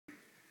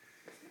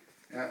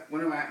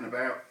When I'm out and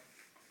about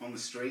on the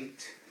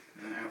street,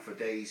 out for a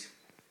day's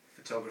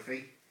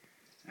photography,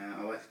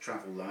 I like to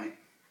travel light.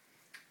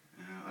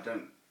 I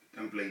don't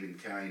believe in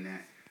carrying a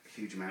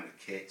huge amount of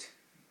kit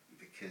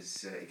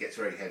because it gets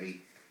very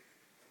heavy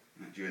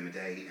during the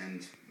day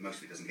and most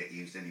of it doesn't get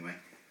used anyway.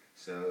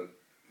 So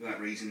for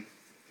that reason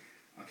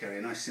I carry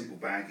a nice simple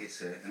bag.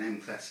 It's an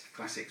M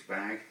Classics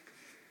bag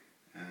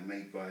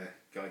made by a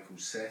guy called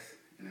Seth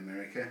in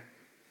America.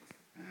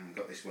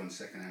 Got this one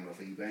second hand off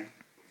eBay.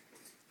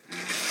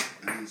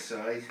 And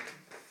inside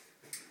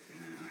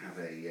I have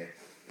a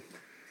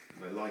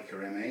Leica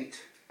M8.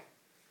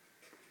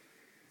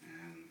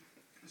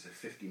 It's a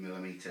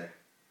 50mm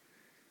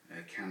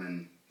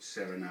Canon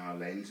Serenade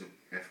lens,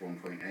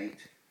 f1.8, and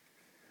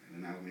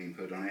an aluminium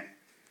hood on it.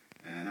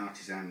 An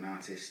artisan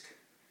artist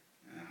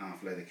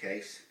half leather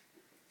case,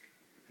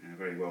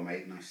 very well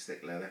made, nice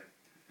thick leather.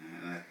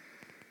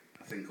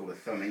 A thing called a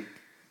thumbie.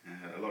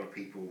 A lot of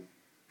people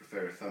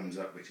prefer a thumbs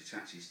up, which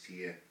attaches to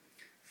your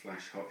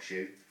flash hot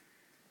shoe,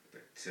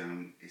 but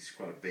it's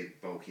quite a big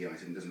bulky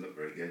item, doesn't look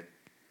very good,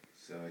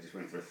 so I just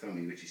went for a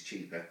thumbie, which is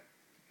cheaper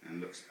and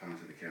looks part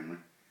of the camera.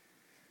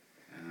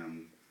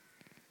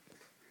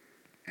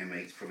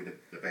 M8 is probably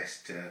the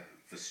best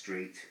for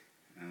street,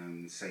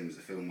 same as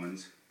the film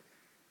ones,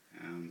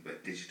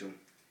 but digital.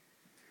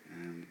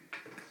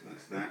 So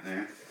that's that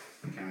there.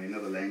 I carry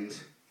another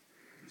lens.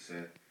 It's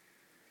a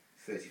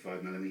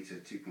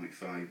 35mm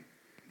 2.5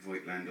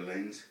 Voigtlander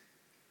lens.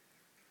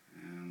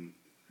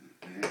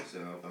 So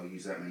I'll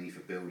use that mainly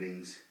for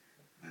buildings,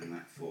 and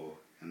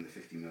the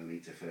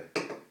 50mm for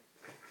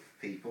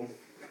people.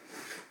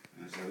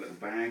 There's a little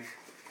bag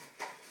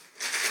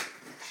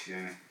which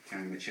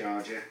carry my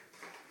charger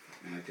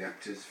and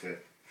adapters for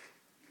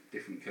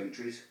different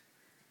countries,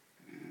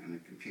 and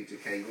a computer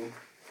cable.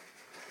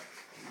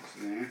 That's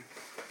there.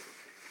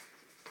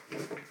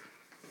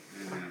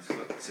 And I've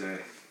got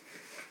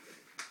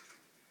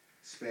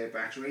spare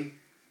battery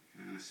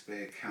and a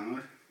spare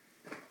card,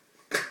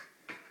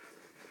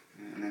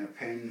 and then a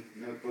pen,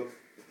 notebook,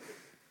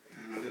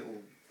 and a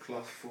little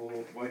cloth for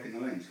wiping the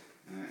lens,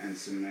 and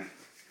some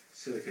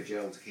silica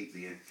gel to keep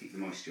the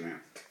moisture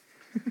out.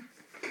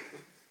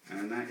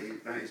 And that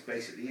is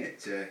basically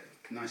it.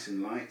 Nice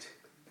and light.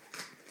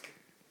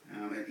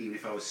 Even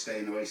if I was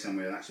staying away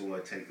somewhere, that's all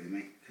I'd take with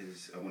me,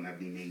 because I wouldn't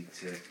have any need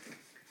to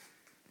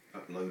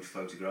upload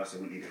photographs. I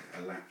wouldn't need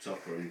a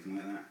laptop or anything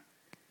like that.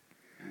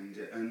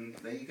 And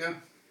there you go.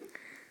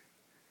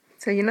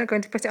 So you're not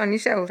going to put it on your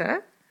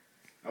shoulder?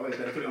 Oh, I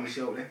better put it on my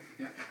shoulder.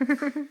 Yeah.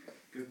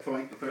 Good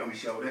point. I'll put it on my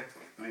shoulder.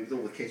 I mean, with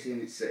all the kit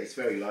in, it's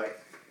very light.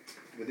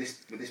 With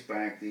this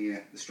bag,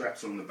 the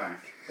straps are on the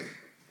back,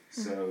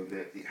 so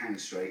that it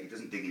hangs straight. It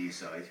doesn't dig in your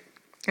side.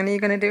 And are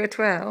you going to do a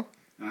twirl?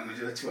 And I'm going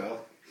to do a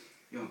twirl.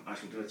 I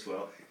shall do a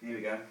twirl. Here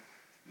we go.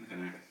 Look at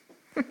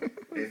that.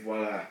 Et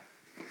voila.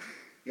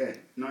 Yeah,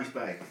 nice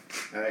bag.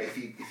 If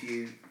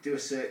you do a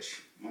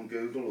search on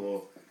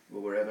Google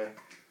or wherever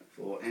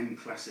for M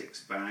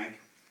Classics bag,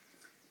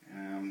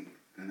 and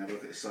have a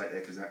look at the site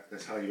there, because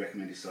that's a highly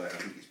recommended site. I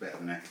think it's better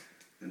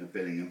than a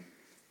Billingham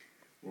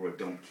or a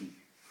Donkey.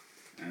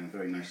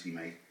 Very nicely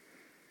made.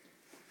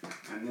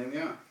 And there we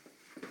are.